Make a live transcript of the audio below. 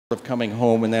of coming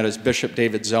home, and that is Bishop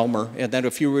David Zelmer. And then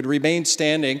if you would remain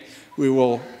standing, we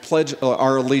will pledge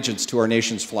our allegiance to our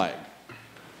nation's flag.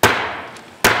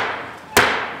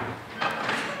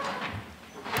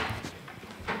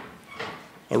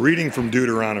 A reading from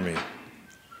Deuteronomy.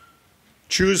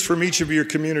 Choose from each of your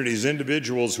communities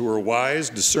individuals who are wise,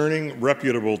 discerning,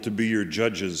 reputable to be your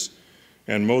judges.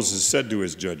 And Moses said to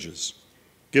his judges,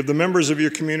 give the members of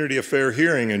your community a fair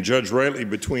hearing and judge rightly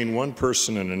between one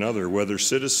person and another, whether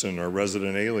citizen or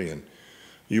resident alien.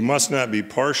 You must not be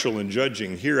partial in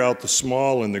judging. Hear out the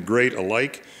small and the great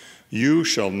alike. You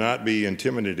shall not be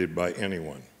intimidated by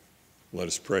anyone. Let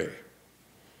us pray.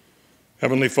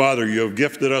 Heavenly Father, you have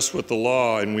gifted us with the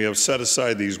law, and we have set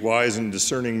aside these wise and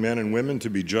discerning men and women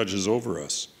to be judges over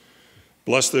us.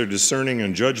 Bless their discerning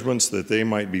and judgments that they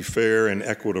might be fair and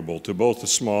equitable to both the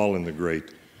small and the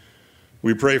great.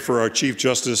 We pray for our Chief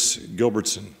Justice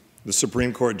Gilbertson, the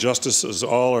Supreme Court justices,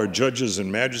 all our judges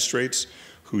and magistrates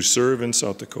who serve in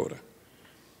South Dakota.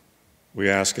 We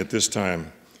ask at this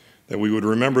time that we would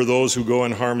remember those who go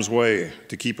in harm's way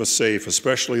to keep us safe,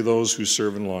 especially those who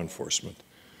serve in law enforcement.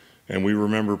 And we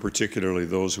remember particularly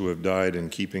those who have died in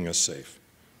keeping us safe.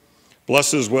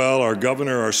 Bless as well our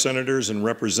governor, our senators and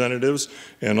representatives,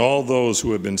 and all those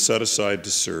who have been set aside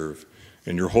to serve.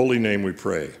 In your holy name we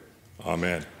pray.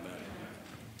 Amen.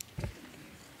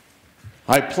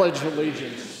 I pledge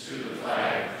allegiance to the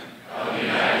flag of the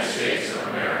United States of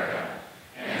America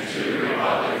and to the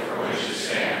republic for which it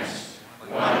stands,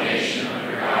 one nation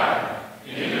under God,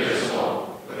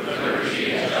 indivisible, with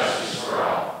liberty and justice for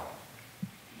all.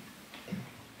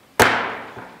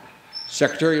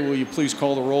 Secretary, will you please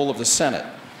call the roll of the Senate?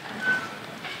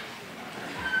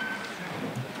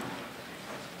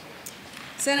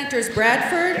 Senators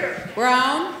Bradford,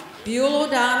 Brown, Buell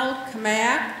O'Donnell,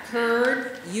 Kamak,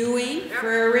 Curd, Ewing,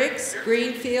 Frericks,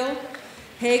 Greenfield,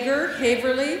 Hager,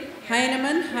 Haverly,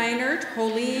 Heineman, Heinert,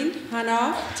 Holeen,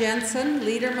 Hunoff, Jensen,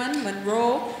 Liederman,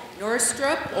 Monroe,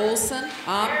 Norstrup, Olson,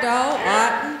 Obdahl,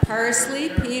 Otten, Parsley,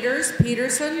 Peters,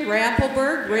 Peterson,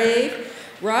 Rampelberg, Rave,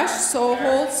 Rush,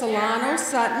 Sohold, Solano,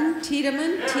 Sutton,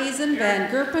 Tiedemann, Teason,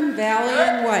 Van Gerpen, Valley,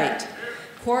 and White.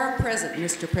 Quorum present,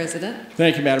 Mr. President.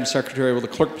 Thank you, Madam Secretary. Will the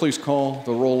clerk please call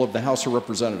the roll of the House of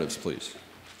Representatives, please?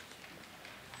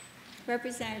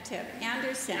 Representative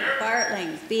Anderson,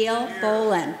 Bartling, Beal,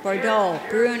 Boland, Bordeaux,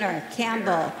 Bruner,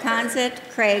 Campbell, Consett,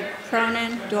 Craig,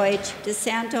 Cronin, Deutsch,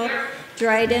 DeSanto,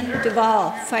 Dryden,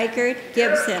 Duvall, Fikert,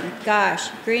 Gibson, Gosh,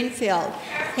 Greenfield,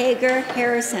 Hager,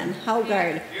 Harrison,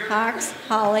 Haugard, Hawks,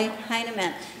 Holly,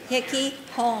 Heineman, Hickey,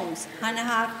 Holmes,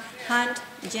 Hunoff, Hunt,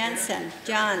 Jensen,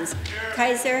 Johns,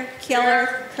 Kaiser,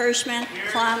 Killer, Kirschman,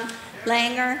 Plum,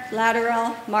 Langer,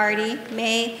 Lateral, Marty,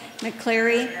 May,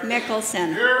 McCleary,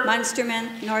 Mickelson,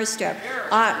 Munsterman, Norstrup,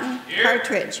 Otten,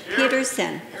 Partridge,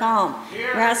 Peterson, Palm,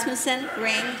 Rasmussen,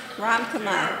 Ring,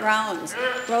 Romkema, Rounds,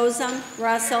 Rosem,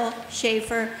 Russell,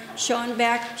 Schaefer,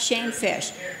 Schoenbeck,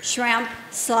 Shanefish, Schramp,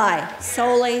 Sly,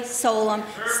 Soley, Solem,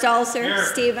 Stalzer,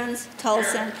 Stevens,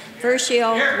 Tulson,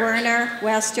 Verschio, Werner,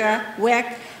 Westra,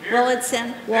 Wick,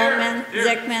 Willardson, Woolman,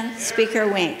 Zickman,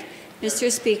 Speaker Wink.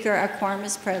 Mr. Speaker, a quorum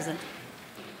is present.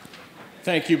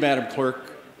 Thank you, Madam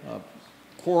Clerk.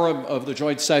 Quorum of the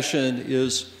joint session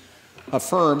is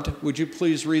affirmed. Would you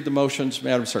please read the motions,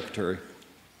 Madam Secretary?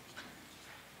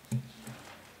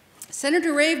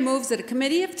 Senator Rave moves that a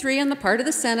committee of 3 on the part of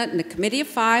the Senate and a committee of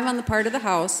 5 on the part of the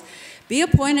House be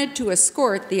appointed to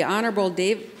escort the Honorable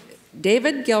David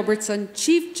Gilbertson,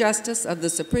 Chief Justice of the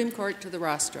Supreme Court, to the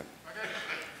rostrum.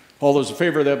 All those in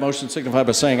favor of that motion signify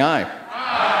by saying aye.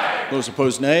 Aye. Those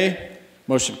opposed, nay.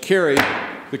 Motion carried.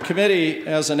 The committee,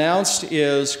 as announced,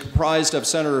 is comprised of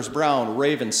Senators Brown,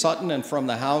 Rave, and Sutton, and from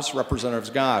the House, Representatives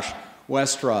Gosh,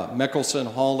 Westra, Mickelson,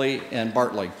 Hawley, and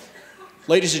Bartley.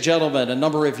 Ladies and gentlemen, a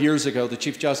number of years ago, the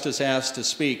Chief Justice asked to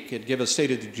speak and give a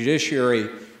State of the Judiciary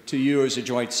to you as a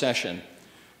joint session.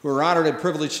 We're honored and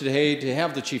privileged today to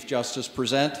have the Chief Justice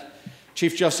present.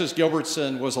 Chief Justice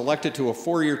Gilbertson was elected to a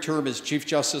 4-year term as Chief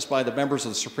Justice by the members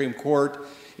of the Supreme Court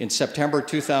in September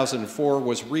 2004,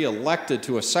 was re-elected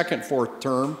to a second 4th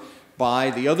term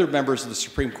by the other members of the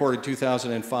Supreme Court in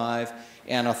 2005,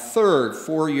 and a third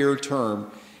 4-year term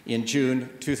in June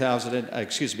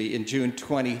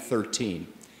 2013.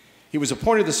 He was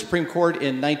appointed to the Supreme Court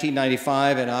in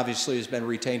 1995 and obviously has been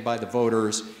retained by the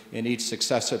voters in each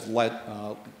successive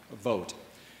vote.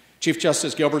 Chief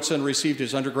Justice Gilbertson received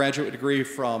his undergraduate degree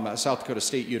from South Dakota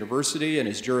State University and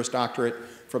his Juris Doctorate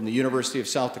from the University of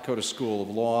South Dakota School of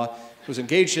Law. He was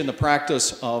engaged in the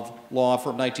practice of law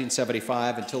from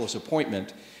 1975 until his appointment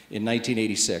in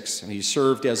 1986. And he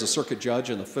served as a circuit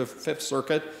judge in the Fifth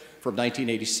Circuit from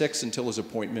 1986 until his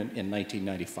appointment in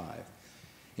 1995.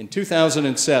 In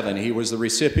 2007, he was the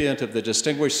recipient of the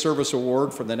Distinguished Service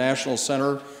Award from the National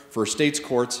Center for States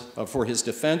Courts for his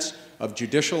defense of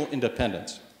judicial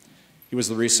independence. He was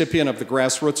the recipient of the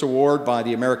Grassroots Award by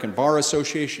the American Bar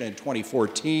Association in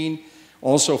 2014,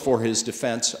 also for his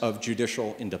defense of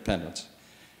judicial independence.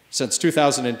 Since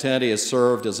 2010, he has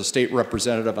served as a state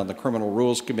representative on the Criminal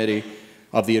Rules Committee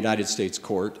of the United States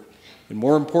Court. And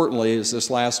more importantly is this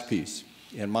last piece,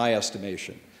 in my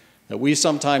estimation, that we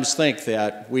sometimes think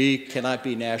that we cannot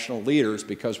be national leaders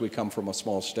because we come from a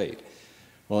small state.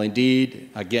 Well, indeed,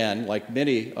 again, like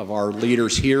many of our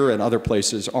leaders here and other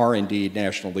places are indeed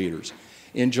national leaders.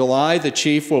 In July, the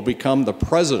Chief will become the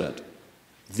president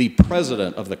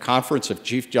of the Conference of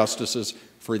Chief Justices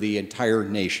for the entire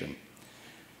nation,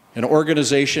 an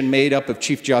organization made up of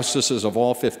Chief Justices of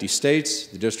all 50 states,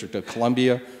 the District of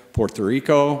Columbia, Puerto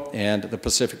Rico, and the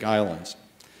Pacific Islands.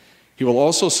 He will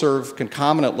also serve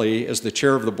concomitantly as the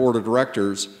chair of the board of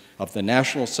directors of the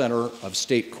National Center of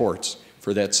State Courts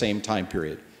for that same time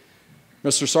period.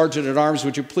 Mr. Sergeant at Arms,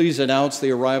 would you please announce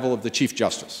the arrival of the Chief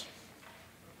Justice?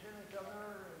 Lieutenant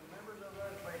Governor and members of the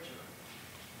legislature,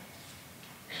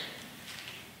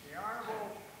 the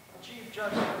Honorable Chief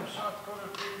Justice of South Dakota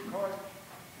Supreme Court,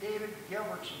 David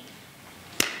Gilbertson.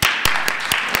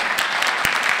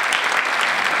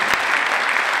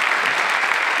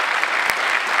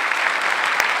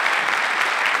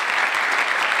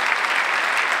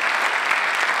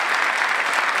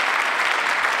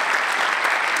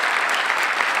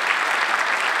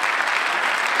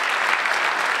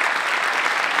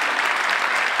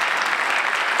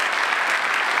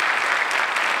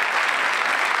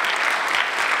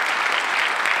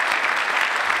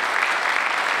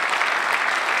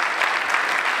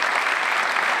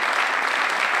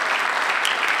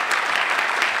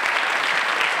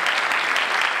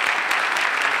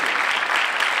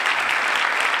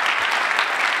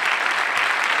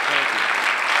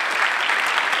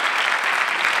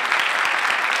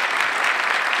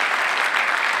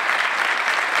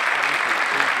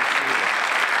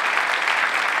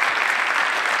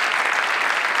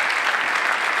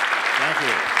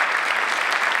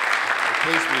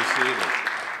 Please be seated.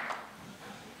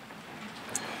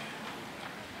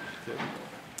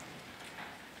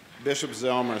 Bishop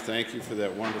Zellmer, thank you for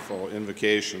that wonderful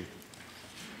invocation.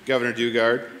 Governor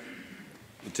Dugard,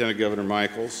 Lieutenant Governor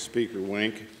Michaels, Speaker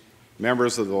Wink,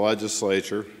 members of the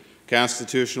legislature,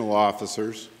 constitutional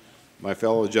officers, my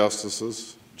fellow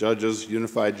justices, judges,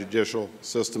 Unified Judicial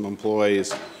System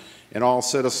employees, and all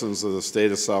citizens of the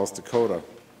state of South Dakota.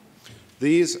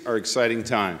 These are exciting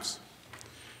times.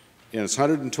 In its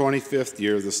 125th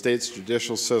year, the state's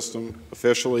judicial system,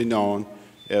 officially known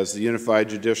as the Unified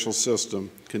Judicial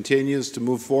System, continues to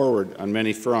move forward on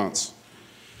many fronts.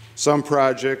 Some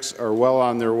projects are well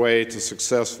on their way to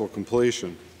successful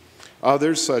completion.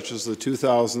 Others, such as the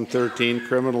 2013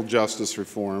 criminal justice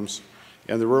reforms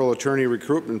and the Rural Attorney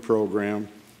Recruitment Program,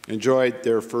 enjoyed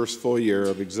their first full year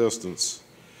of existence.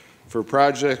 For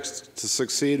projects to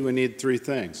succeed, we need three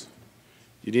things.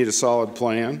 You need a solid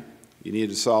plan, you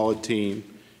need a solid team,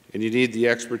 and you need the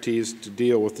expertise to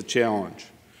deal with the challenge.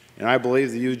 And I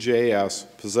believe the UJS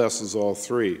possesses all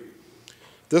three.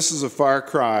 This is a far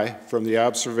cry from the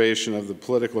observation of the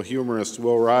political humorist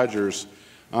Will Rogers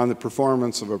on the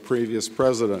performance of a previous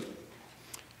president.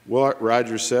 Will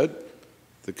Rogers said,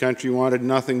 "The country wanted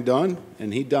nothing done,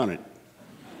 and he done it."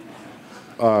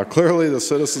 Clearly, the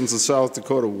citizens of South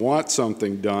Dakota want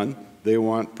something done. They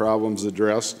want problems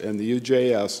addressed, and the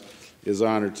UJS is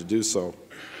honored to do so.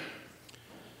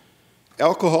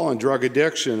 Alcohol and drug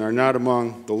addiction are not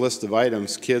among the list of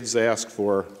items kids ask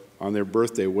for on their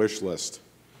birthday wish list.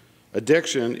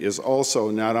 Addiction is also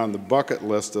not on the bucket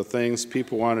list of things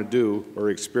people want to do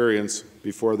or experience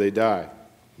before they die.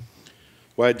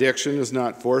 While addiction is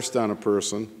not forced on a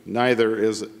person, neither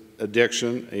is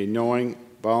addiction a knowing,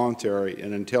 voluntary,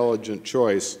 and intelligent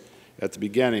choice at the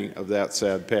beginning of that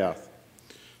sad path.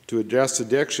 To address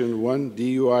addiction, one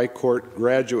DUI court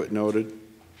graduate noted,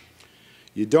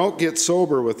 "You don't get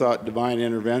sober without divine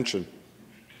intervention.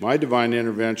 My divine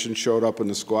intervention showed up in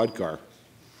the squad car."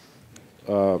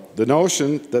 The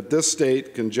notion that this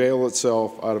state can jail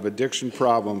itself out of addiction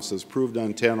problems has proved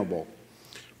untenable.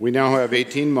 We now have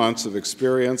 18 months of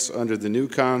experience under the new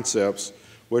concepts,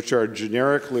 which are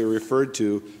generically referred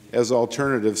to as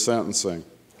alternative sentencing.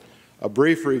 A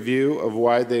brief review of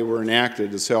why they were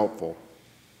enacted is helpful.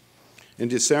 In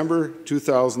December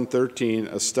 2013,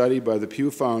 a study by the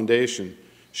Pew Foundation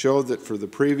showed that for the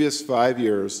previous 5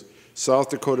 years, South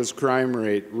Dakota's crime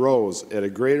rate rose at a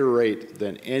greater rate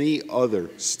than any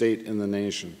other state in the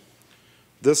nation.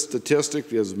 This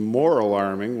statistic is more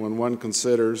alarming when one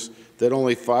considers that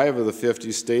only 5 of the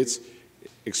 50 states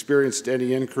experienced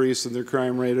any increase in their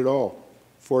crime rate at all.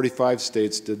 45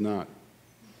 states did not.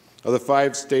 Of the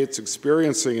 5 states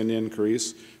experiencing an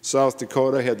increase, South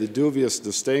Dakota had the dubious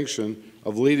distinction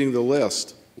of leading the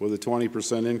list with a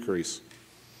 20% increase.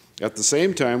 At the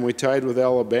same time, we tied with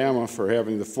Alabama for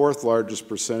having the 4th largest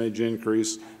percentage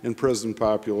increase in prison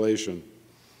population.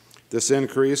 This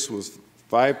increase was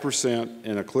 5%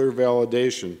 and a clear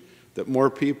validation that more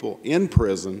people in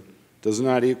prison does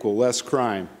not equal less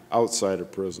crime outside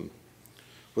of prison.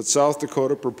 What South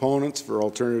Dakota proponents for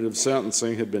alternative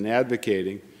sentencing had been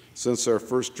advocating since our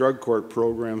first drug court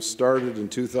program started in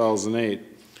 2008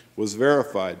 was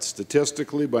verified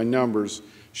statistically by numbers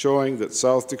showing that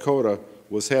South Dakota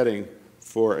was heading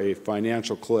for a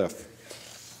financial cliff.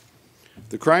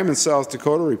 The Crime in South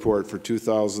Dakota report for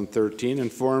 2013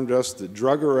 informed us that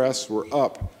drug arrests were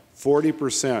up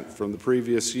 40% from the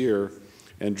previous year,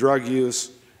 and drug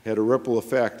use had a ripple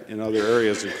effect in other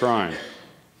areas of crime.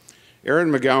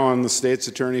 Aaron McGowan, the state's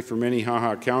attorney for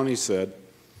Minnehaha County, said,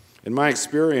 "In my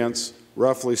experience,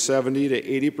 roughly 70 to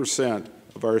 80%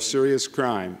 of our serious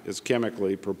crime is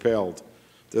chemically propelled.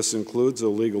 This includes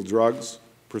illegal drugs,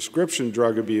 prescription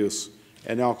drug abuse,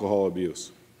 and alcohol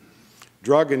abuse.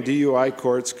 Drug and DUI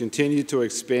courts continue to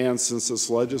expand since this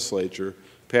legislature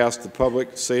passed the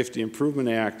Public Safety Improvement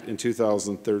Act in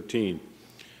 2013.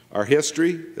 Our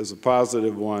history is a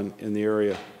positive one in the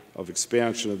area of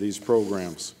expansion of these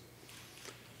programs.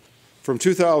 From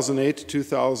 2008 to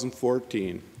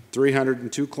 2014,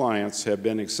 302 clients have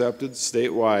been accepted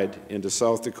statewide into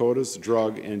South Dakota's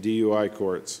drug and DUI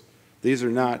courts. These are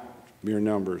not mere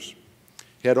numbers.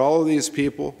 Had all of these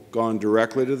people gone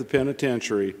directly to the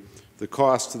penitentiary, the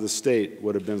cost to the state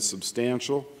would have been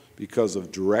substantial because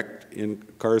of direct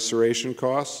incarceration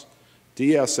costs,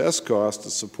 DSS costs to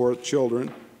support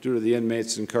children due to the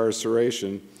inmates'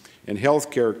 incarceration, and health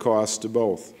care costs to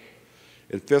both.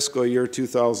 In fiscal year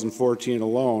 2014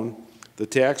 alone, the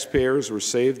taxpayers were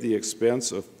saved the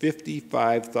expense of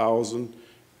 55,000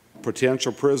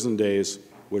 potential prison days,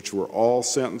 which were all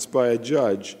sentenced by a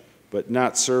judge, but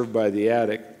not served by the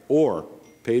addict or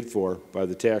paid for by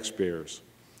the taxpayers.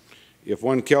 If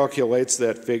one calculates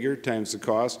that figure times the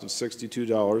cost of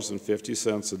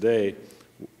 $62.50 a day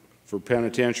for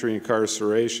penitentiary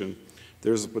incarceration,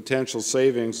 there's a potential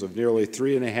savings of nearly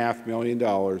 $3.5 million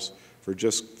for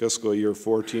just fiscal year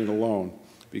 14 alone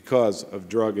because of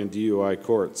drug and DUI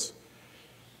courts.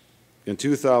 In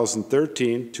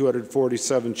 2013,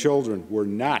 247 children were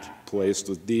not placed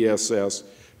with DSS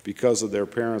because of their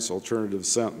parents' alternative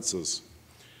sentences.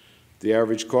 The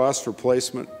average cost for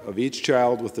placement of each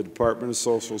child with the Department of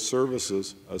Social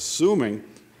Services, assuming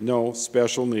no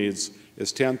special needs,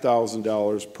 is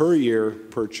 $10,000 per year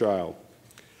per child.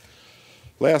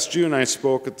 Last June, I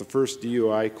spoke at the first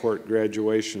DUI court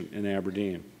graduation in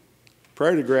Aberdeen.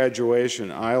 Prior to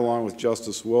graduation, I, along with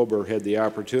Justice Wilbur, had the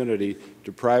opportunity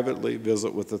to privately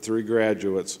visit with the 3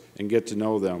 graduates and get to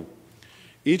know them.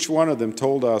 Each one of them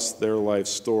told us their life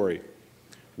story.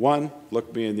 One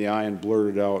looked me in the eye and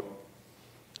blurted out,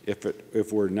 if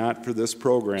it were not for this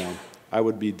program, I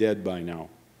would be dead by now.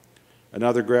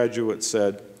 Another graduate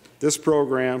said, "This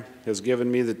program has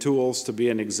given me the tools to be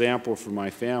an example for my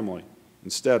family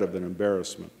instead of an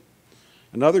embarrassment."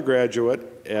 Another graduate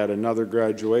at another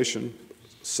graduation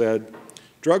said,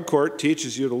 "Drug court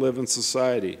teaches you to live in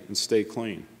society and stay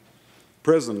clean.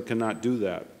 Prison cannot do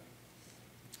that."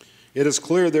 It is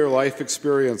clear their life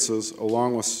experiences,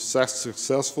 along with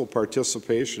successful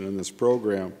participation in this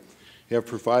program, have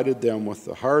provided them with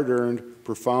the hard-earned,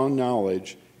 profound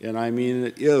knowledge, and I mean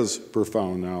it is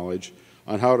profound knowledge,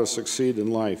 on how to succeed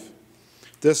in life.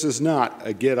 This is not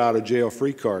a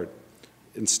get-out-of-jail-free card.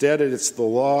 Instead, it's the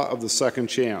law of the second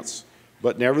chance,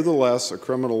 but nevertheless a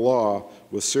criminal law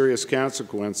with serious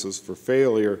consequences for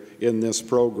failure in this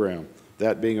program,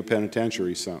 that being a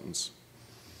penitentiary sentence.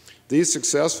 These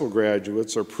successful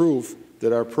graduates are proof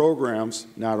that our programs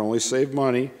not only save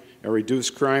money and reduce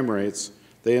crime rates,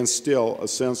 they instill a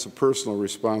sense of personal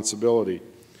responsibility.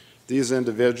 These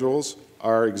individuals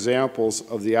are examples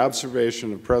of the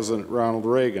observation of President Ronald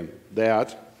Reagan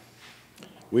that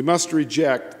we must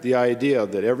reject the idea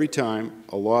that every time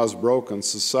a law is broken,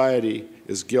 society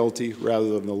is guilty rather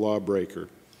than the lawbreaker.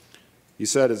 He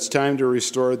said it's time to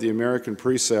restore the American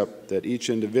precept that each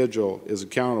individual is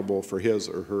accountable for his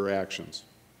or her actions.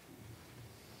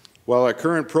 While our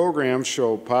current programs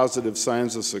show positive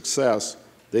signs of success,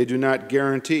 they do not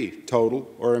guarantee total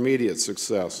or immediate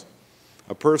success.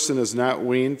 A person is not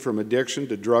weaned from addiction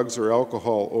to drugs or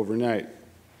alcohol overnight.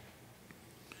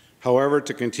 However,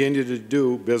 to continue to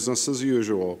do business as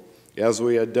usual, as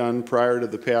we had done prior to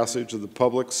the passage of the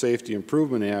Public Safety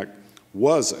Improvement Act,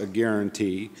 was a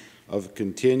guarantee of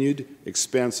continued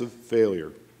expensive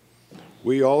failure.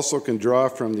 We also can draw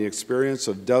from the experience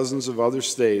of dozens of other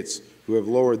states who have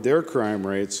lowered their crime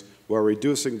rates while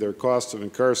reducing their cost of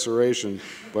incarceration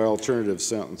by alternative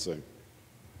sentencing.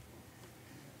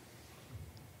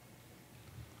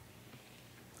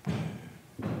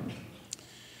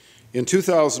 In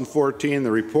 2014,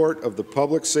 the report of the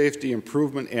Public Safety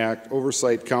Improvement Act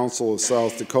Oversight Council of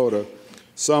South Dakota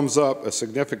sums up a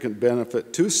significant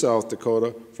benefit to South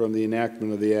Dakota from the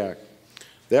enactment of the Act.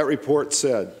 That report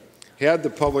said, had the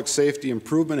Public Safety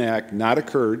Improvement Act not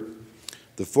occurred,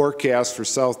 the forecast for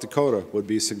South Dakota would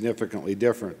be significantly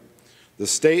different. The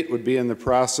state would be in the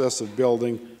process of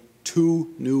building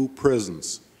 2 new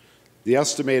prisons. The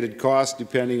estimated cost,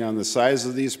 depending on the size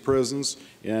of these prisons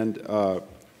and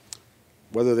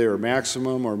whether they were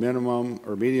maximum or minimum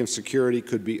or medium security,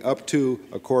 could be up to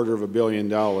 $250 million.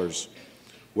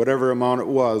 Whatever amount it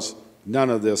was, none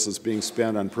of this is being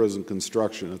spent on prison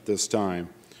construction at this time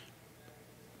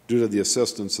due to the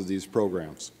assistance of these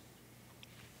programs.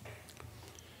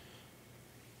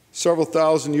 Several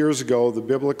thousand years ago, the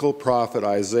biblical prophet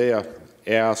Isaiah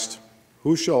asked,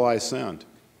 "Who shall I send?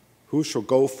 Who shall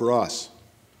go for us?"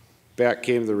 Back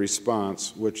came the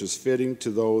response, which is fitting to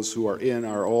those who are in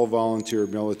our all-volunteer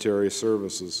military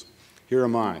services. "Here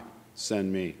am I,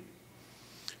 send me."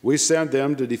 We send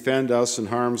them to defend us in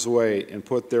harm's way and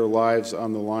put their lives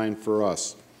on the line for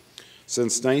us.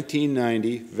 Since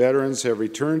 1990, veterans have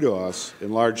returned to us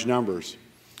in large numbers.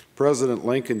 President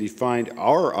Lincoln defined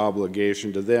our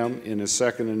obligation to them in his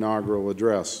second inaugural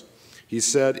address. He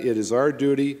said, "It is our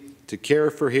duty to care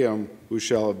for him who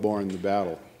shall have borne the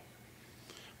battle."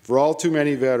 For all too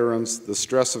many veterans, the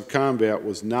stress of combat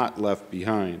was not left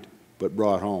behind, but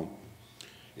brought home.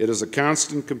 It is a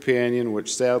constant companion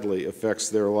which sadly affects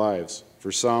their lives.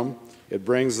 For some, it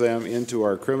brings them into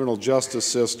our criminal justice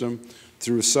system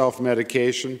through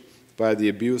self-medication by the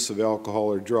abuse of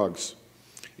alcohol or drugs.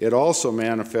 It also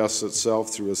manifests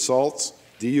itself through assaults,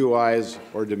 DUIs,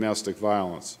 or domestic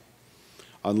violence.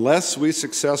 Unless we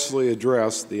successfully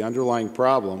address the underlying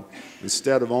problem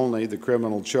instead of only the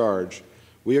criminal charge,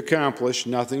 we accomplish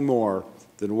nothing more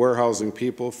than warehousing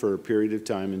people for a period of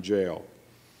time in jail.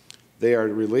 They are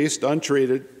released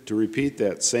untreated to repeat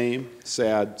that same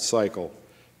sad cycle.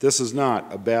 This is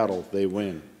not a battle they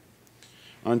win.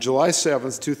 On July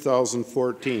 7,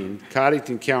 2014,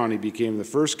 Cottington County became the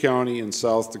first county in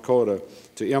South Dakota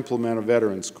to implement a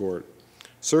Veterans Court.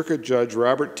 Circuit Judge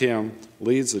Robert Tim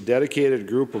leads a dedicated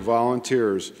group of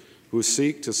volunteers who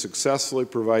seek to successfully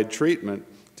provide treatment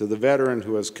to the veteran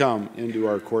who has come into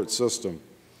our court system.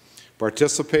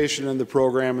 Participation in the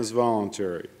program is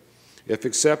voluntary. If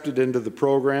accepted into the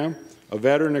program, a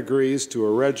veteran agrees to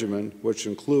a regimen which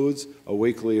includes a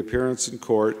weekly appearance in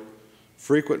court,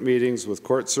 frequent meetings with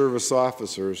court service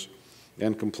officers,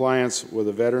 and compliance with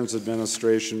a Veterans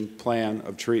Administration plan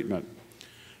of treatment.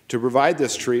 To provide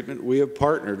this treatment, we have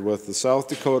partnered with the South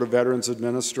Dakota Veterans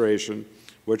Administration,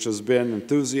 which has been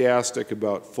enthusiastic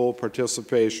about full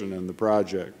participation in the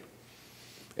project.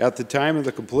 At the time of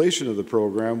the completion of the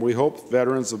program, we hope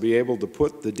veterans will be able to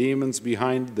put the demons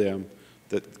behind them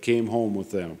that came home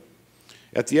with them.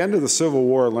 At the end of the Civil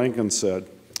War, Lincoln said,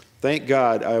 "Thank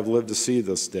God I have lived to see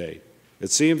this day.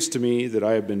 It seems to me that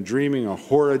I have been dreaming a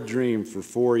horrid dream for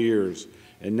 4 years,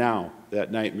 and now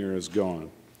that nightmare is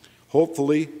gone."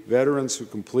 Hopefully, veterans who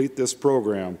complete this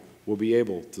program will be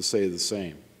able to say the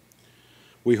same.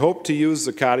 We hope to use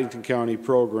the Cottington County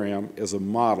program as a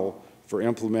model for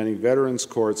implementing veterans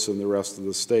courts in the rest of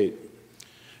the state.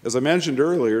 As I mentioned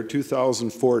earlier,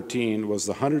 2014 was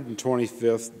the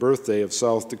 125th birthday of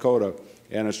South Dakota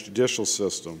and its judicial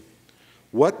system.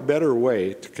 What better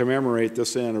way to commemorate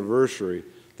this anniversary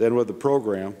than with a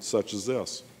program such as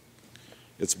this?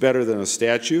 It's better than a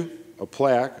statue, a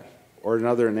plaque, or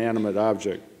another inanimate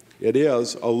object. It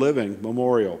is a living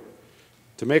memorial.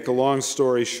 To make a long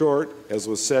story short, as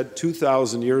was said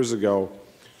 2,000 years ago,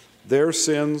 their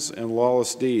sins and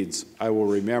lawless deeds I will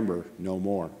remember no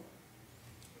more.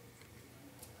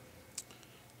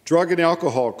 Drug and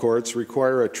alcohol courts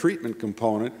require a treatment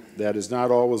component that is not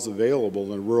always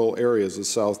available in rural areas of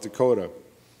South Dakota.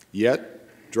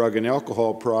 Yet, drug and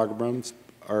alcohol programs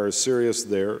are as serious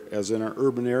there as in our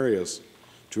urban areas.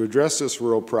 To address this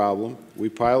rural problem, we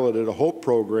piloted a HOPE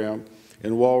program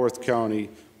in Walworth County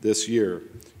this year.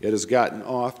 It has gotten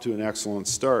off to an excellent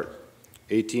start.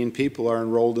 18 people are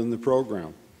enrolled in the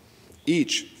program.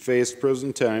 Each faced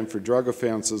prison time for drug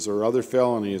offenses or other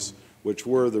felonies which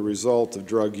were the result of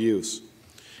drug use.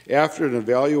 After an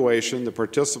evaluation, the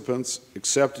participants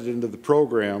accepted into the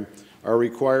program are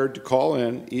required to call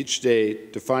in each day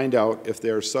to find out if they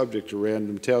are subject to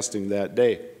random testing that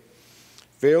day.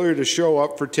 Failure to show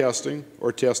up for testing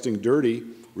or testing dirty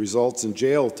results in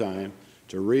jail time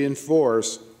to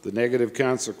reinforce the negative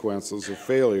consequences of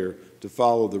failure to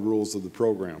follow the rules of the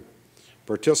program.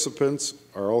 Participants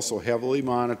are also heavily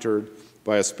monitored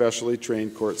by a specially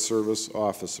trained court service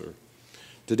officer.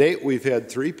 To date, we've had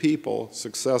 3 people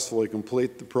successfully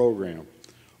complete the program.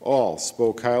 All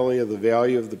spoke highly of the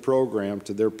value of the program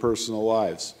to their personal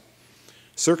lives.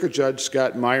 Circuit Judge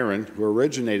Scott Myron, who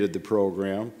originated the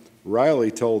program,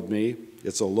 Riley told me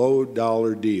it's a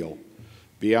low-dollar deal.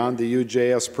 Beyond the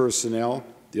UJS personnel,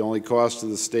 the only cost to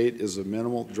the state is a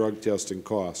minimal drug testing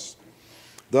cost.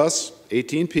 Thus,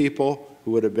 18 people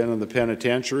who would have been in the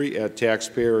penitentiary at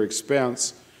taxpayer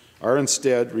expense are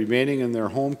instead remaining in their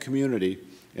home community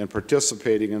and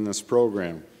participating in this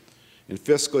program. In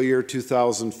fiscal year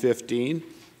 2015,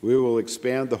 we will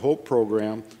expand the HOPE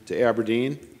program to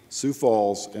Aberdeen, Sioux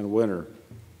Falls, and Winter.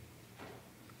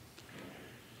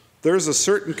 There's a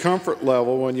certain comfort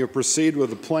level when you proceed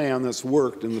with a plan that's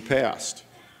worked in the past.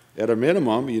 At a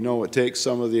minimum, you know it takes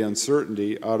some of the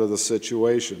uncertainty out of the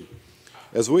situation.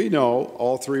 As we know,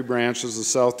 all 3 branches of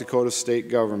South Dakota state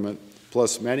government,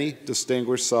 plus many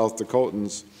distinguished South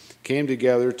Dakotans, came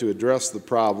together to address the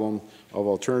problem of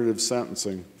alternative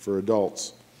sentencing for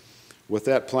adults. With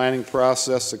that planning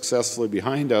process successfully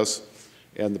behind us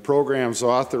and the programs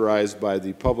authorized by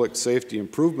the Public Safety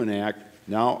Improvement Act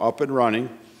now up and running,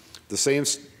 the same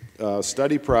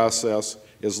study process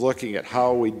is looking at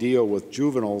how we deal with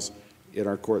juveniles in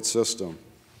our court system.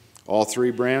 All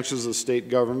 3 branches of state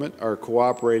government are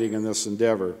cooperating in this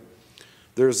endeavor.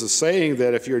 There's a saying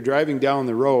that if you're driving down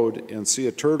the road and see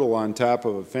a turtle on top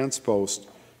of a fence post,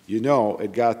 you know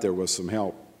it got there with some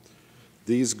help.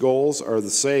 These goals are the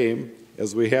same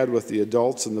as we had with the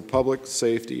adults in the Public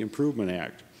Safety Improvement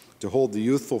Act, to hold the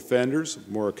youthful offenders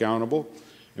more accountable,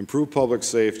 improve public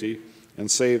safety, and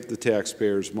save the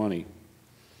taxpayers money.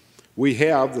 We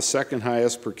have the 2nd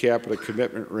highest per capita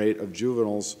commitment rate of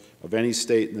juveniles of any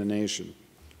state in the nation.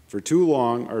 For too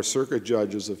long, our circuit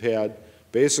judges have had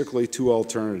basically 2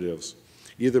 alternatives.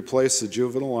 Either place the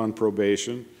juvenile on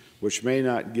probation, which may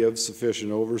not give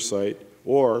sufficient oversight,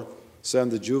 or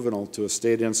send the juvenile to a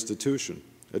state institution,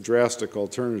 a drastic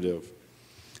alternative.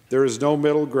 There is no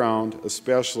middle ground,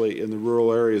 especially in the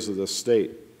rural areas of this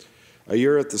state. A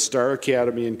year at the Star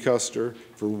Academy in Custer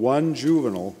for 1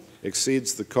 juvenile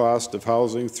exceeds the cost of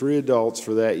housing 3 adults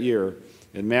for that year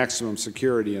in maximum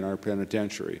security in our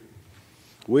penitentiary.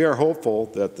 We are hopeful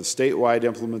that the statewide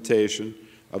implementation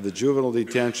of the Juvenile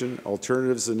Detention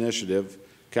Alternatives Initiative,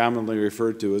 commonly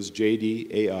referred to as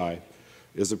JDAI,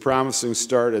 is a promising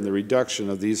start in the reduction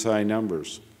of these high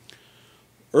numbers.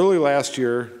 Early last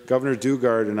year, Governor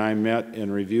Dugard and I met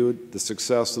and reviewed the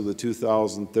success of the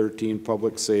 2013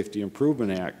 Public Safety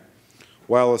Improvement Act.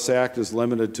 While this act is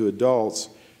limited to adults,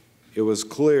 it was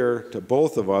clear to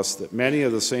both of us that many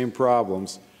of the same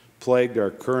problems plagued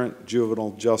our current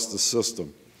juvenile justice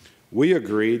system. We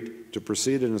agreed to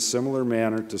proceed in a similar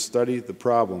manner to study the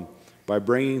problem by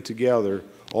bringing together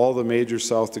all the major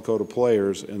South Dakota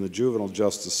players in the juvenile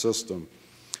justice system.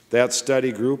 That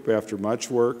study group, after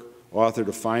much work, authored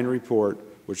a fine report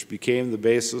which became the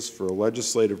basis for a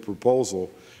legislative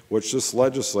proposal which this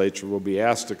legislature will be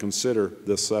asked to consider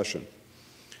this session.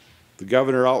 The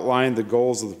governor outlined the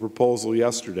goals of the proposal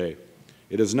yesterday.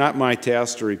 It is not my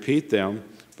task to repeat them,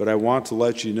 but I want to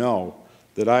let you know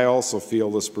that I also feel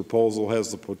this proposal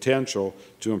has the potential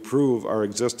to improve our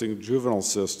existing juvenile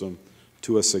system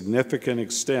to a significant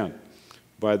extent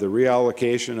by the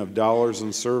reallocation of dollars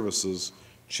and services,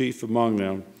 chief among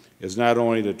them is not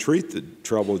only to treat the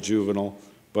troubled juvenile,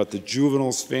 but the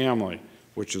juvenile's family,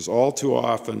 which is all too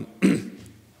often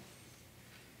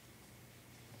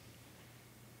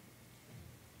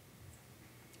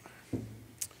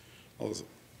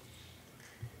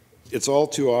it's all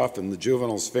too often the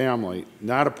juvenile's family,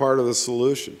 not a part of the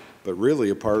solution, but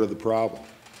really a part of the problem.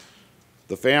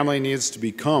 The family needs to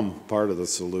become part of the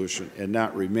solution and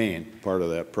not remain part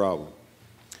of that problem.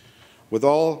 With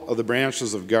all of the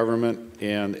branches of government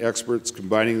and experts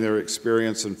combining their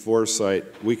experience and foresight,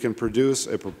 we can produce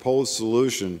a proposed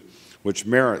solution which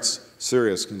merits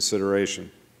serious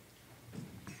consideration.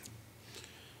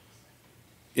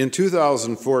 In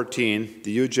 2014,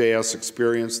 the UJS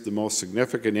experienced the most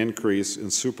significant increase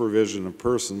in supervision of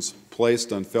persons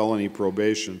placed on felony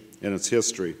probation in its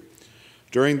history.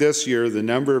 During this year, the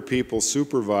number of people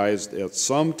supervised at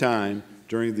some time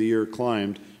during the year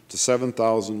climbed to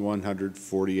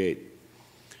 7,148.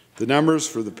 The numbers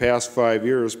for the past 5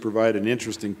 years provide an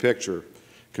interesting picture.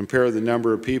 Compare the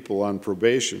number of people on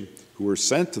probation who were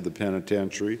sent to the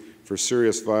penitentiary for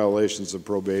serious violations of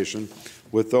probation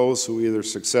with those who either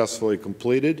successfully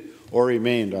completed or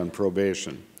remained on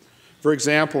probation. For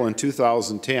example, in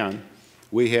 2010,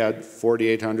 we had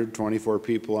 4,824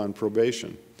 people on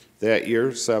probation. That year,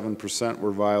 7%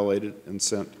 were violated and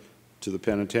sent to the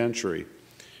penitentiary.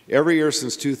 Every year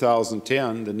since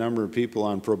 2010, the number of people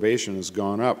on probation has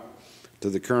gone up to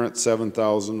the current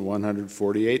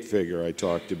 7,148 figure I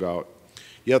talked about.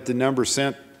 Yet the number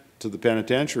sent to the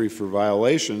penitentiary for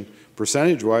violation,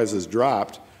 percentage-wise, has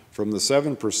dropped from the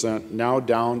 7% now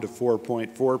down to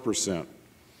 4.4%.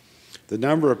 The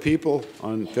number of people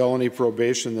on felony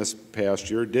probation this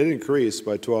past year did increase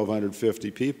by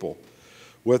 1,250 people.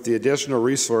 With the additional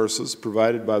resources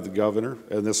provided by the governor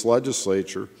and this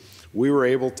legislature, we were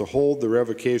able to hold the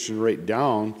revocation rate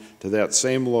down to that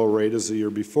same low rate as the year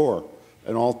before,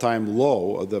 an all-time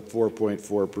low of the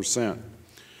 4.4%.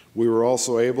 We were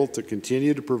also able to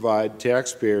continue to provide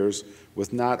taxpayers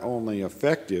with not only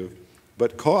effective,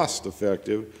 but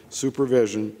cost-effective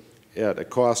supervision at a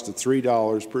cost of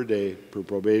 $3 per day per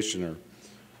probationer.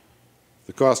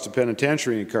 The cost of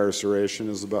penitentiary incarceration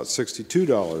is about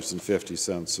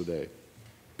 $62.50 a day.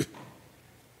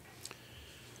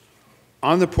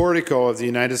 On the portico of the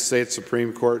United States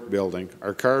Supreme Court building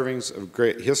are carvings of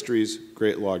history's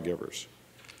great lawgivers.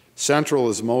 Central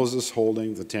is Moses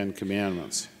holding the 10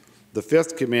 Commandments. The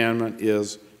 5th commandment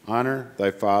is, honor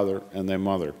thy father and thy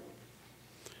mother.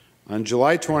 On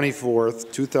July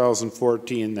 24th,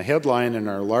 2014, the headline in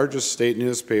our largest state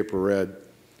newspaper read,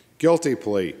 guilty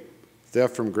plea,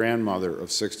 theft from grandmother of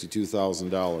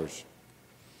 $62,000.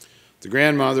 The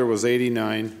grandmother was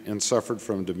 89 and suffered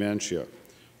from dementia.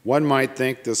 One might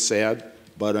think this sad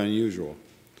but unusual.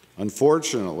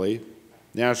 Unfortunately,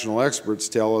 national experts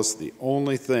tell us the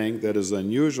only thing that is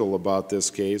unusual about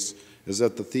this case is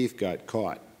that the thief got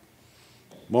caught.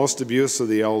 Most abuse of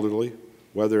the elderly,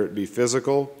 whether it be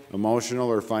physical, emotional,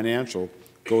 or financial,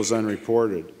 goes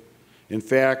unreported. In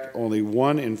fact, only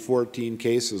 1 in 14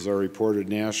 cases are reported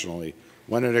nationally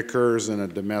when it occurs in a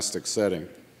domestic setting.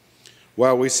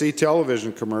 While we see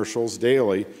television commercials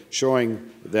daily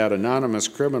showing that anonymous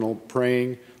criminal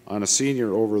preying on a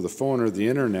senior over the phone or the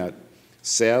internet,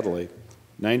 sadly,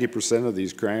 90% of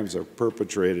these crimes are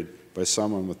perpetrated by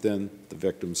someone within the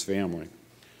victim's family.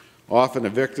 Often a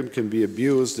victim can be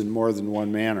abused in more than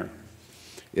one manner.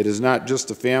 It is not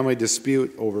just a family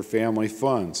dispute over family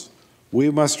funds. We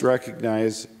must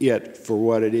recognize it for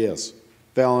what it is,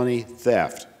 felony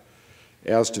theft.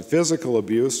 As to physical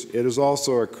abuse, it is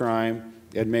also a crime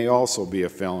and may also be a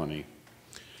felony.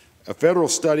 A federal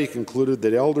study concluded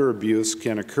that elder abuse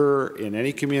can occur in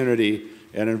any community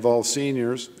and involve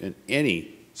seniors in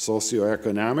any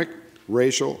socioeconomic,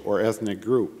 racial, or ethnic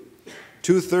group.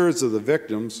 2/3 of the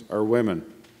victims are women.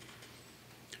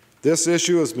 This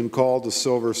issue has been called the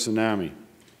silver tsunami.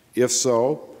 If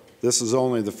so, this is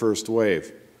only the first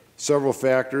wave. Several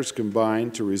factors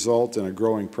combine to result in a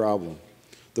growing problem.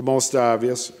 The most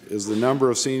obvious is the number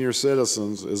of senior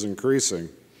citizens is increasing.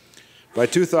 By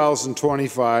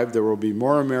 2025, there will be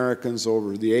more Americans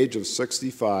over the age of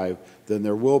 65 than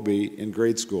there will be in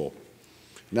grade school.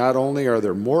 Not only are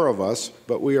there more of us,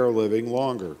 but we are living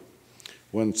longer.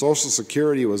 When Social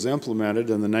Security was implemented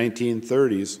in the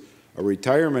 1930s, a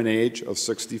retirement age of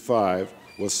 65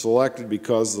 was selected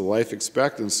because the life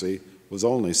expectancy was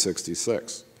only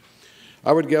 66.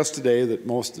 I would guess today that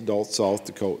most adult South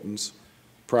Dakotans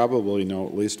probably know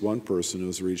at least one person who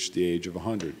has reached the age of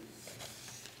 100.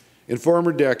 In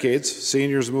former decades,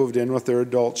 seniors moved in with their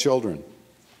adult children.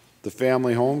 The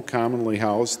family home commonly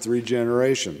housed 3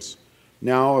 generations.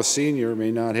 Now, a senior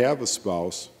may not have a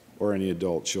spouse or any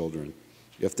adult children.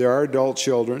 If there are adult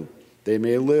children, they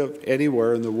may live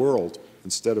anywhere in the world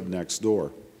instead of next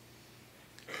door.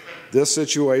 This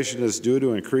situation is due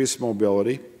to increased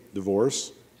mobility,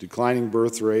 divorce, declining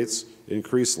birth rates,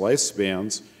 increased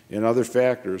lifespans, and other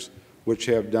factors which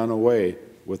have done away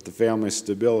with the family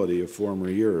stability of former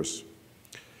years.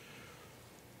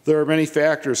 There are many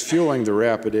factors fueling the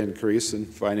rapid increase in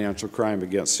financial crime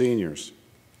against seniors.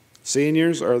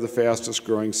 Seniors are the fastest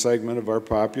growing segment of our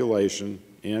population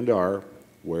and are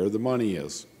where the money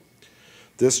is.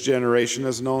 This generation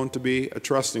is known to be a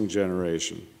trusting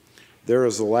generation. There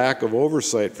is a lack of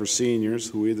oversight for seniors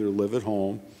who either live at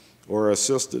home or are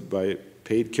assisted by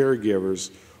paid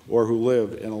caregivers or who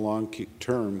live in a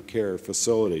long-term care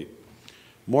facility.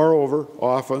 Moreover,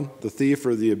 often the thief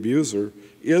or the abuser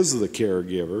is the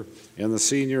caregiver, and the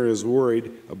senior is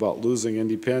worried about losing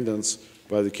independence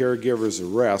by the caregiver's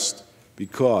arrest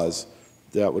because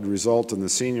that would result in the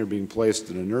senior being placed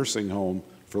in a nursing home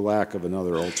for lack of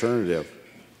another alternative.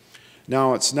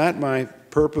 Now, it's not my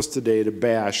purpose today to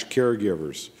bash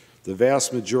caregivers. The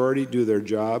vast majority do their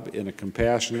job in a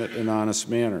compassionate and honest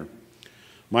manner.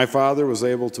 My father was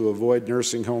able to avoid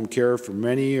nursing home care for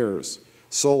many years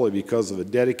solely because of a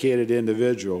dedicated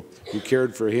individual who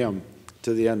cared for him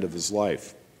to the end of his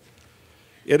life.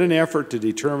 In an effort to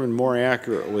determine more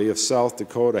accurately if South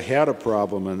Dakota had a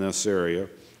problem in this area,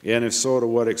 and if so, to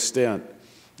what extent,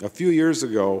 a few years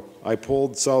ago, I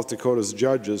polled South Dakota's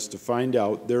judges to find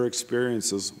out their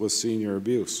experiences with senior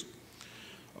abuse.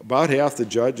 About half the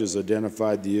judges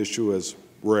identified the issue as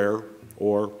rare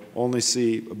or only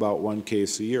see about one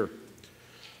case a year.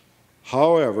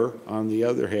 However, on the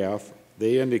other half,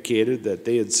 they indicated that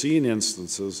they had seen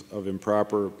instances of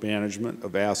improper management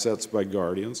of assets by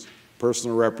guardians,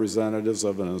 personal representatives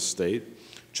of an estate,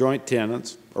 joint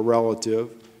tenants, a relative,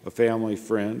 a family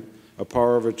friend, a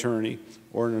power of attorney,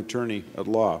 or an attorney at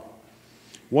law.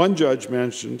 One judge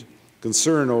mentioned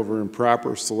concern over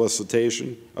improper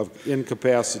solicitation of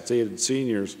incapacitated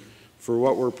seniors for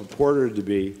what were purported to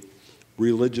be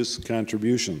religious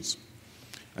contributions.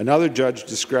 Another judge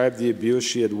described the abuse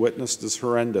she had witnessed as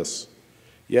horrendous.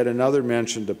 Yet another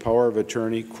mentioned a power of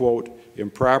attorney, quote,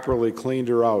 improperly cleaned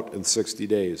her out in 60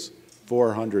 days,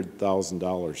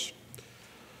 $400,000.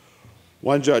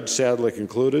 One judge sadly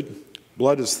concluded,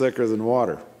 blood is thicker than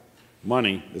water.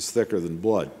 Money is thicker than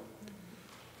blood.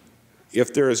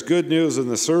 If there is good news in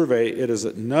the survey, it is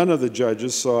that none of the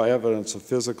judges saw evidence of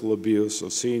physical abuse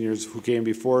of seniors who came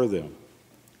before them.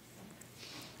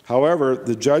 However,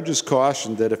 the judges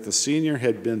cautioned that if a senior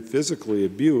had been physically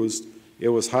abused, it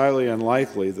was highly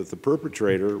unlikely that the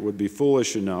perpetrator would be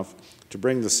foolish enough to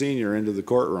bring the senior into the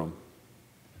courtroom.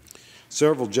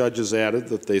 Several judges added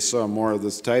that they saw more of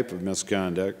this type of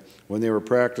misconduct when they were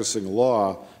practicing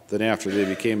law than after they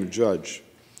became a judge.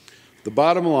 The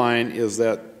bottom line is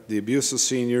that the abuse of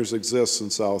seniors exists in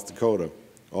South Dakota,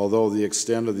 although the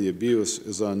extent of the abuse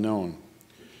is unknown.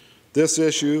 This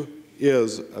issue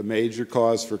is a major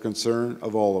cause for concern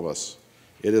of all of us.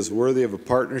 It is worthy of a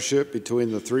partnership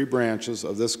between the three branches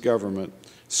of this government,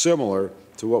 similar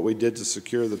to what we did to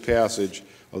secure the passage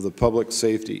of the Public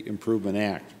Safety Improvement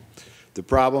Act. The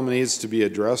problem needs to be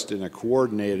addressed in a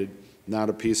coordinated, not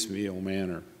a piecemeal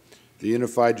manner. The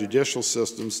unified judicial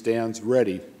system stands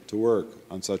ready to work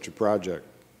on such a project.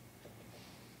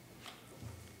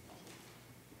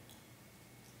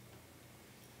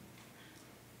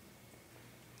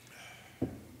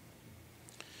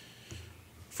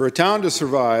 For a town to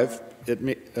survive,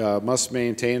 it must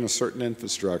maintain a certain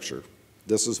infrastructure.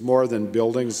 This is more than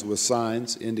buildings with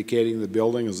signs indicating the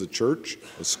building is a church,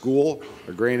 a school,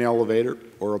 a grain elevator,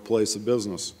 or a place of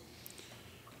business.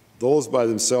 Those by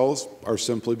themselves are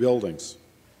simply buildings.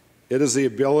 It is the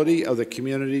ability of the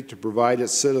community to provide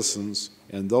its citizens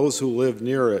and those who live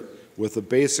near it with the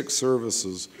basic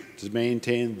services to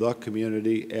maintain the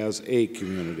community as a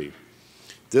community.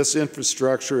 This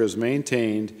infrastructure is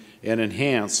maintained and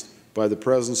enhanced by the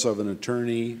presence of an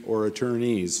attorney or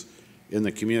attorneys in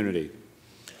the community.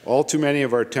 All too many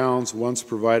of our towns once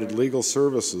provided legal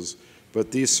services,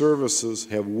 but these services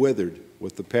have withered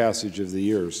with the passage of the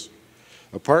years.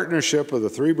 A partnership of the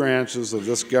three branches of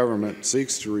this government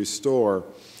seeks to restore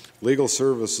legal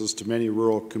services to many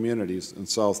rural communities in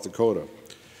South Dakota.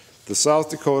 The South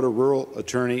Dakota Rural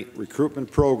Attorney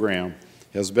Recruitment Program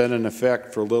has been in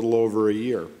effect for a little over a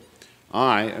year.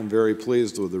 I am very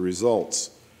pleased with the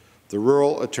results. The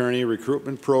Rural Attorney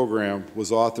Recruitment Program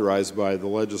was authorized by the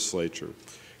legislature.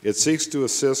 It seeks to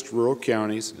assist rural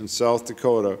counties in South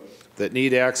Dakota that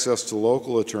need access to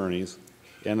local attorneys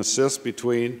and assist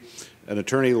between an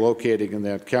attorney located in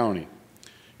that county.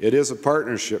 It is a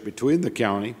partnership between the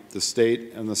county, the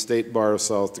state, and the State Bar of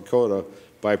South Dakota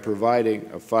by providing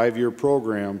a 5-year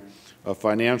program of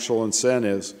financial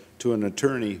incentives to an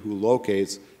attorney who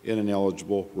locates in an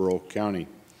eligible rural county.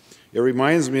 It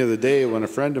reminds me of the day when a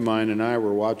friend of mine and I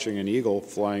were watching an eagle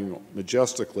flying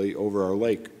majestically over our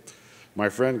lake. My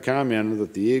friend commented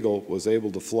that the eagle was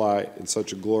able to fly in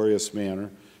such a glorious manner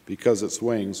because its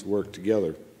wings worked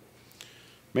together.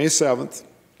 May 7th,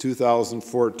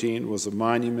 2014 was a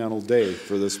monumental day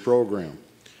for this program.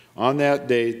 On that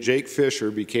day, Jake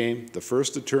Fisher became the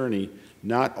first attorney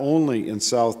not only in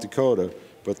South Dakota,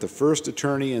 but the first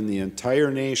attorney in the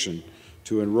entire nation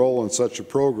to enroll in such a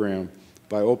program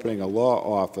by opening a law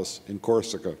office in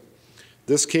Corsica.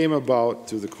 This came about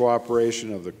through the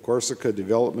cooperation of the Corsica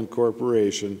Development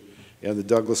Corporation and the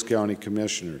Douglas County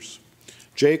Commissioners.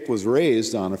 Jake was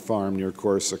raised on a farm near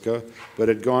Corsica, but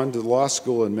had gone to law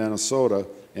school in Minnesota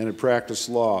and had practiced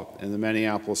law in the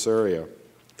Minneapolis area.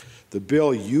 The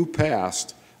bill you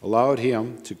passed allowed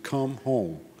him to come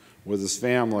home with his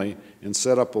family and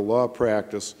set up a law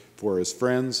practice for his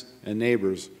friends and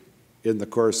neighbors in the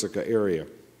Corsica area.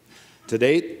 To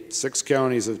date, 6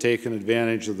 counties have taken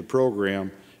advantage of the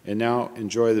program and now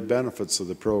enjoy the benefits of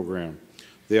the program.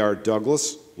 They are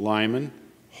Douglas, Lyman,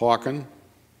 Hawken,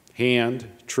 Hand,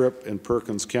 Tripp, and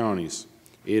Perkins counties.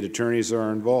 8 attorneys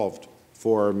are involved.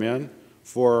 4 are men,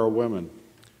 4 are women.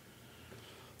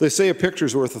 They say a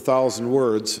picture's worth 1,000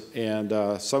 words,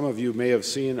 and some of you may have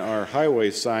seen our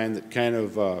highway sign that kind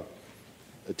of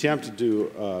attempted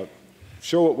to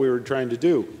show what we were trying to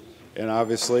do. And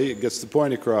obviously, it gets the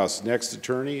point across. Next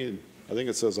attorney, and I think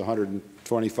it says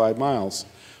 125 miles.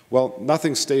 Well,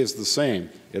 nothing stays the same.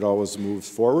 It always moves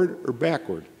forward or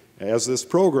backward, as this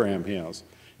program has.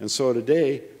 And so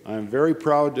today, I'm very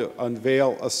proud to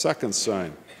unveil a second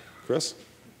sign. Chris?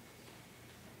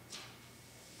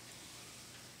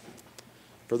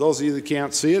 For those of you that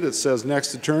can't see it, it says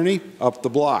next attorney, up the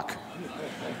block.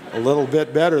 A little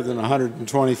bit better than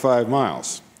 125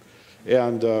 miles.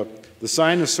 And the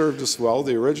sign has served us well.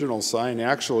 The original sign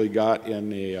actually got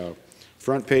in a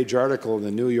front page article in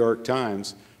the New York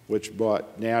Times, which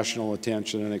brought national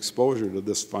attention and exposure to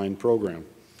this fine program.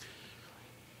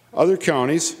 Other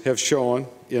counties have shown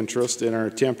interest and are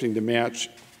attempting to match,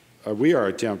 we are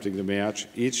attempting to match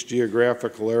each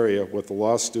geographical area with a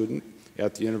law student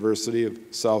at the University of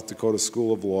South Dakota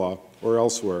School of Law or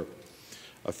elsewhere.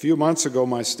 A few months ago,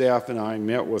 my staff and I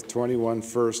met with 21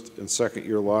 first and second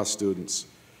year law students.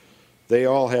 They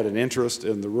all had an interest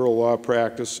in the rural law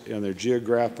practice, and their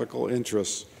geographical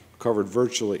interests covered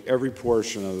virtually every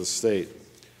portion of the state.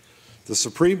 The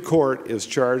Supreme Court is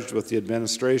charged with the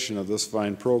administration of this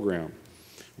fine program.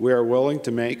 We are willing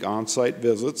to make on-site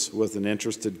visits with an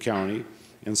interested county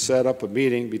and set up a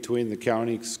meeting between the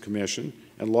county's commission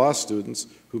and law students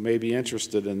who may be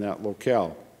interested in that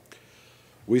locale.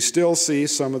 We still see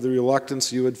some of the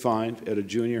reluctance you would find at a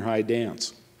junior high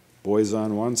dance. Boys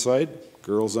on one side,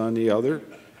 girls on the other,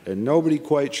 and nobody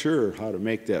quite sure how to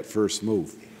make that first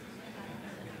move.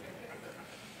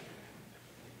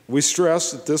 We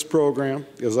stress that this program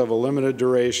is of a limited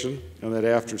duration and that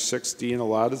after 16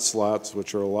 allotted slots,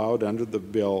 which are allowed under the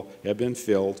bill, have been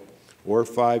filled, or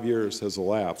 5 years has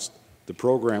elapsed, the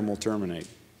program will terminate.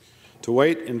 To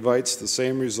wait invites the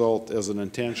same result as an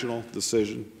intentional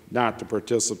decision not to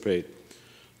participate.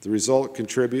 The result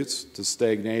contributes to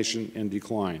stagnation and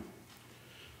decline.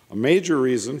 A major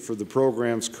reason for the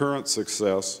program's current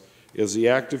success is the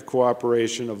active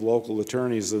cooperation of local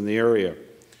attorneys in the area.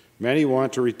 Many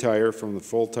want to retire from the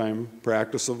full-time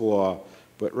practice of law,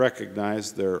 but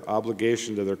recognize their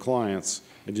obligation to their clients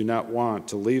and do not want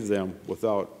to leave them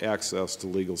without access to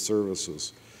legal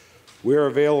services. We are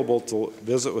available to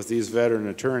visit with these veteran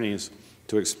attorneys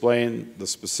to explain the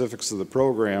specifics of the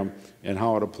program and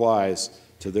how it applies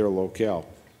to their locale.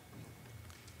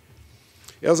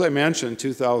 As I mentioned,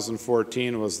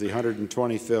 2014 was the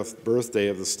 125th birthday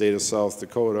of the state of South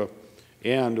Dakota,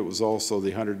 and it was also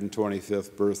the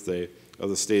 125th birthday of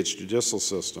the state's judicial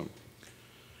system.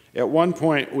 At one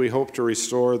point, we hope to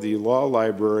restore the law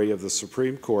library of the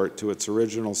Supreme Court to its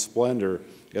original splendor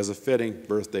as a fitting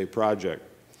birthday project.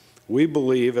 We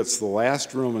believe it's the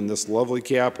last room in this lovely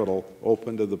capitol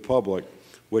open to the public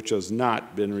which has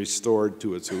not been restored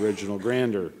to its original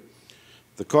grandeur.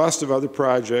 The cost of other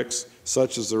projects,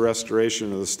 such as the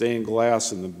restoration of the stained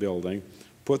glass in the building,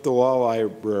 put the law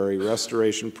library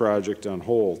restoration project on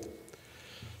hold.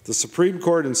 The Supreme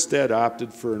Court instead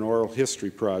opted for an oral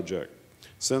history project.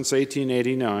 Since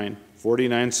 1889,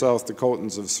 49 South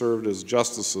Dakotans have served as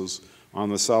justices on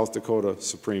the South Dakota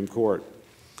Supreme Court.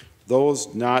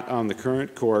 Those not on the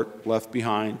current court left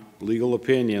behind legal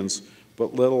opinions,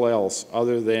 but little else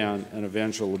other than an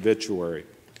eventual obituary.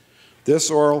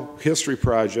 This oral history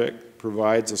project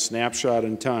provides a snapshot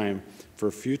in time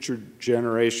for future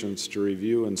generations to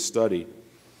review and study.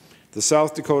 The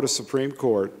South Dakota Supreme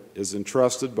Court is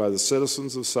entrusted by the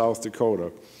citizens of South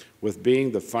Dakota with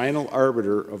being the final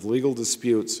arbiter of legal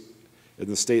disputes in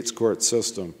the state's court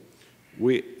system.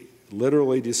 We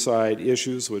literally decide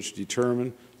issues which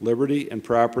determine liberty and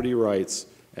property rights,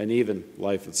 and even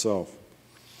life itself.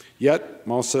 Yet,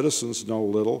 most citizens know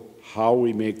little how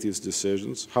we make these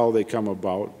decisions, how they come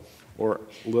about, or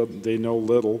they know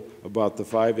little about the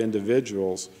 5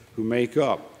 individuals who make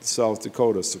up the South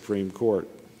Dakota Supreme Court.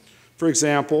 For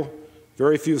example,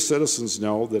 very few citizens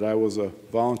know that I was a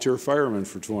volunteer fireman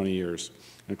for 20 years,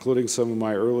 including some of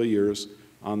my early years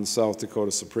on the South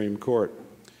Dakota Supreme Court.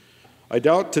 I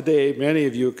doubt today many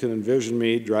of you can envision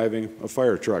me driving a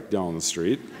fire truck down the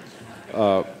street,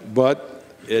 but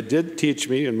it did teach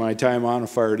me in my time on a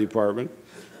fire department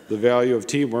the value of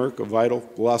teamwork, a vital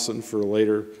lesson for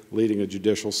later leading a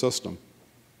judicial system.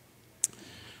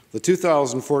 The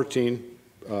 2014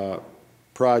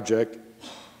 project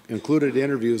included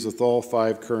interviews with all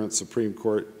 5 current Supreme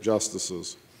Court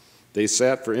justices. They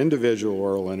sat for individual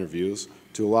oral interviews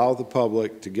to allow the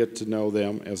public to get to know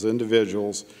them as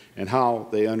individuals and how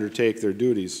they undertake their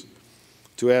duties.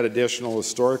 To add additional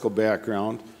historical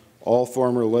background, all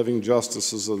former living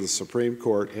justices of the Supreme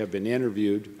Court have been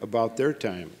interviewed about their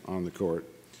time on the court.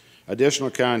 Additional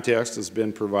context has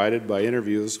been provided by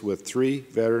interviews with 3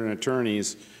 veteran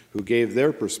attorneys who gave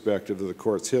their perspective of the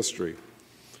court's history.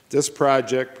 This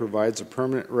project provides a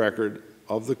permanent record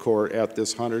of the court at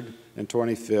this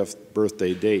 125th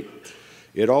birthday date.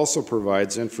 It also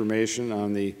provides information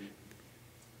on the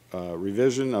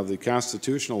revision of the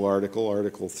constitutional article,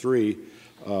 Article 3,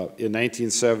 in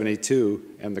 1972,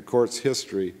 and the court's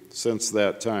history since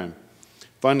that time.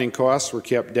 Funding costs were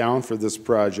kept down for this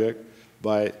project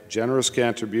by generous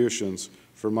contributions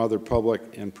from other public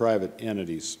and private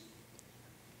entities.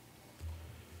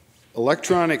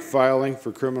 Electronic filing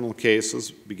for criminal cases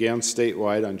began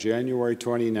statewide on January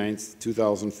 29,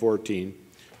 2014,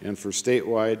 and for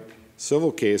statewide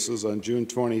civil cases on June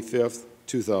 25,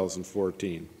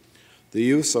 2014. The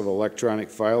use of electronic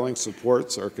filing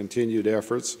supports our continued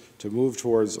efforts to move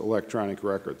towards electronic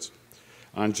records.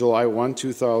 On July 1,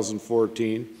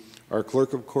 2014, our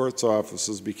clerk of court's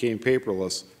offices became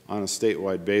paperless on a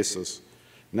statewide basis.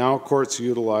 Now courts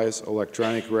utilize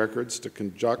electronic records to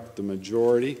conduct the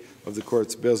majority of the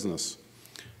court's business.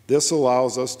 This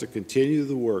allows us to continue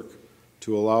the work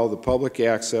to allow the public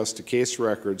access to case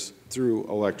records through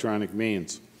electronic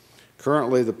means.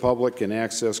 Currently, the public can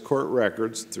access court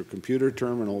records through computer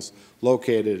terminals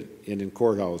located in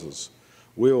courthouses.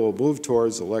 We will move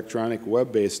towards electronic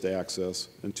web-based access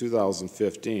in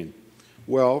 2015.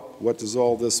 Well, what does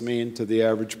all this mean to the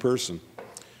average person?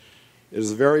 It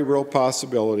is a very real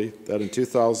possibility that in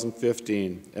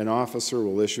 2015, an officer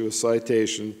will issue a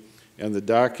citation and the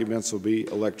documents will be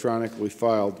electronically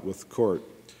filed with the court.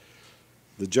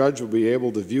 The judge will be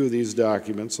able to view these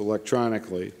documents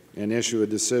electronically and issue a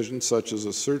decision such as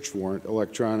a search warrant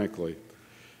electronically.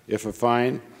 If a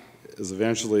fine is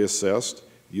eventually assessed,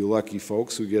 you lucky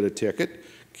folks who get a ticket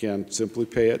can simply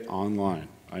pay it online.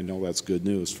 I know that's good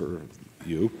news for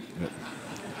you.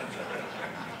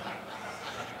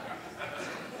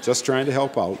 Just trying to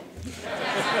help out.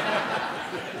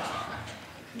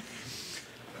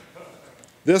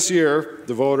 This year,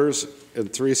 the voters in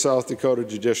 3 South Dakota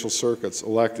judicial circuits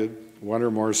elected 1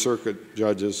 or more circuit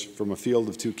judges from a field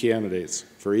of 2 candidates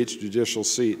for each judicial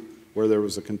seat where there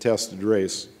was a contested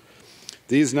race.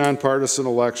 These nonpartisan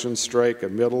elections strike a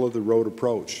middle-of-the-road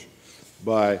approach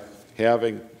by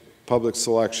having public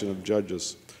selection of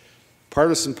judges.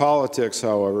 Partisan politics,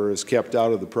 however, is kept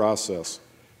out of the process.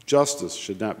 Justice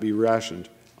should not be rationed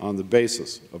on the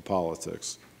basis of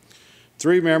politics.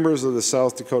 3 members of the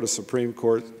South Dakota Supreme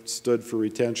Court stood for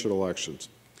retention elections.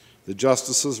 The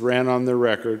justices ran on their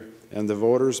record, and the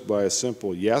voters, by a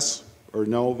simple yes or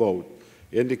no vote,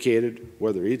 indicated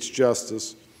whether each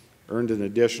justice earned an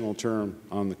additional term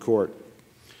on the court.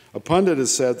 A pundit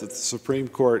has said that the Supreme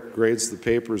Court grades the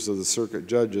papers of the circuit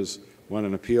judges when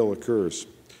an appeal occurs.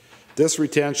 This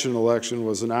retention election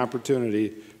was an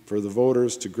opportunity for the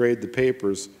voters to grade the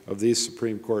papers of these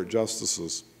Supreme Court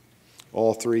justices.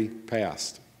 All 3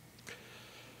 passed.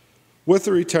 With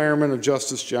the retirement of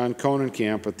Justice John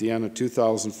Conenkamp at the end of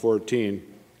 2014,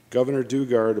 Governor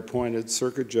Dugard appointed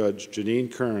Circuit Judge Janine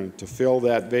Kern to fill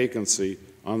that vacancy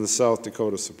on the South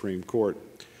Dakota Supreme Court.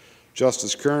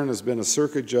 Justice Kern has been a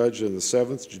circuit judge in the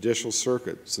 7th Judicial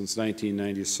Circuit since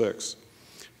 1996.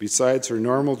 Besides her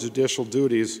normal judicial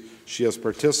duties, she has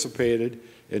participated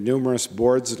in numerous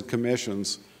boards and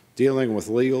commissions dealing with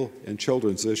legal and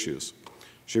children's issues.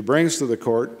 She brings to the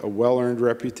court a well-earned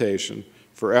reputation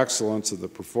for excellence in the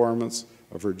performance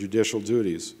of her judicial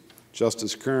duties.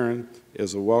 Justice Kern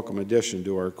is a welcome addition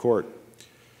to our court.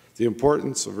 The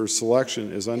importance of her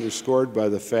selection is underscored by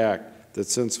the fact that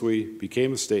since we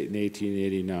became a state in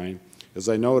 1889, as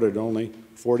I noted, only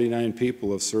 49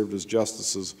 people have served as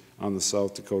justices on the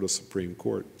South Dakota Supreme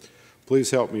Court.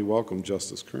 Please help me welcome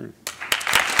Justice Kern.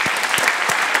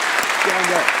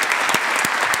 Stand up.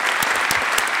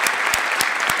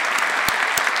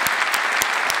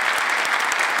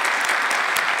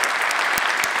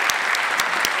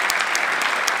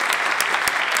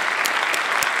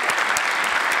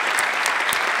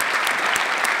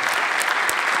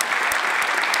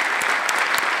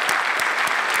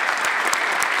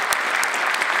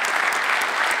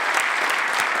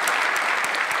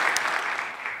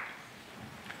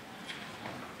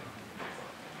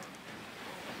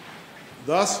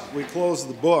 Thus, we close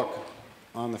the book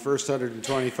on the first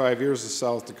 125 years of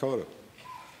South Dakota.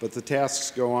 But the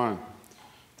tasks go on.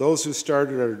 Those who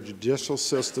started our judicial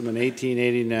system in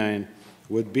 1889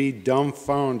 would be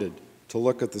dumbfounded to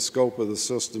look at the scope of the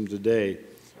system today,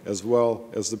 as well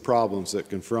as the problems it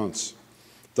confronts.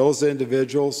 Those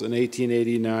individuals in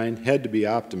 1889 had to be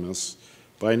optimists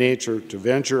by nature to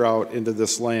venture out into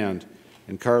this land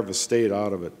and carve a state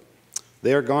out of it.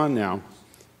 They are gone now,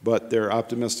 but their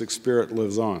optimistic spirit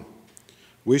lives on.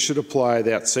 We should apply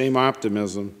that same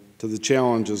optimism to the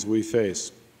challenges we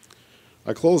face.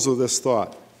 I close with this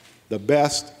thought: the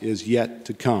best is yet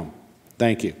to come.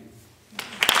 Thank you.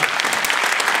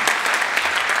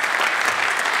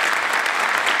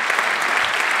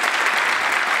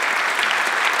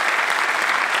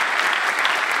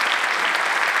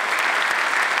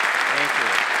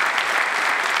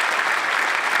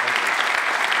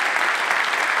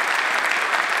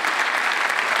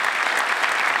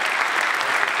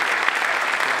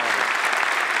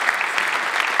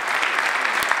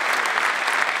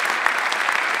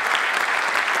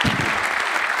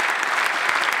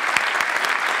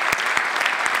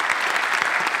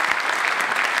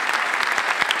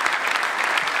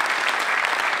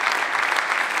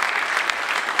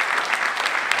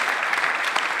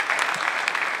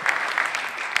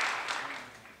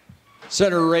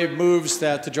 Senator Rave moves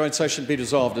that the joint session be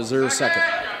dissolved. Is there a second?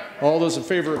 All those in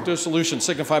favor of dissolution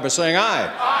signify by saying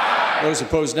aye. Aye. Those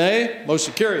opposed, nay.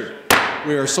 Motion carried.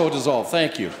 We are so dissolved.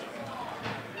 Thank you.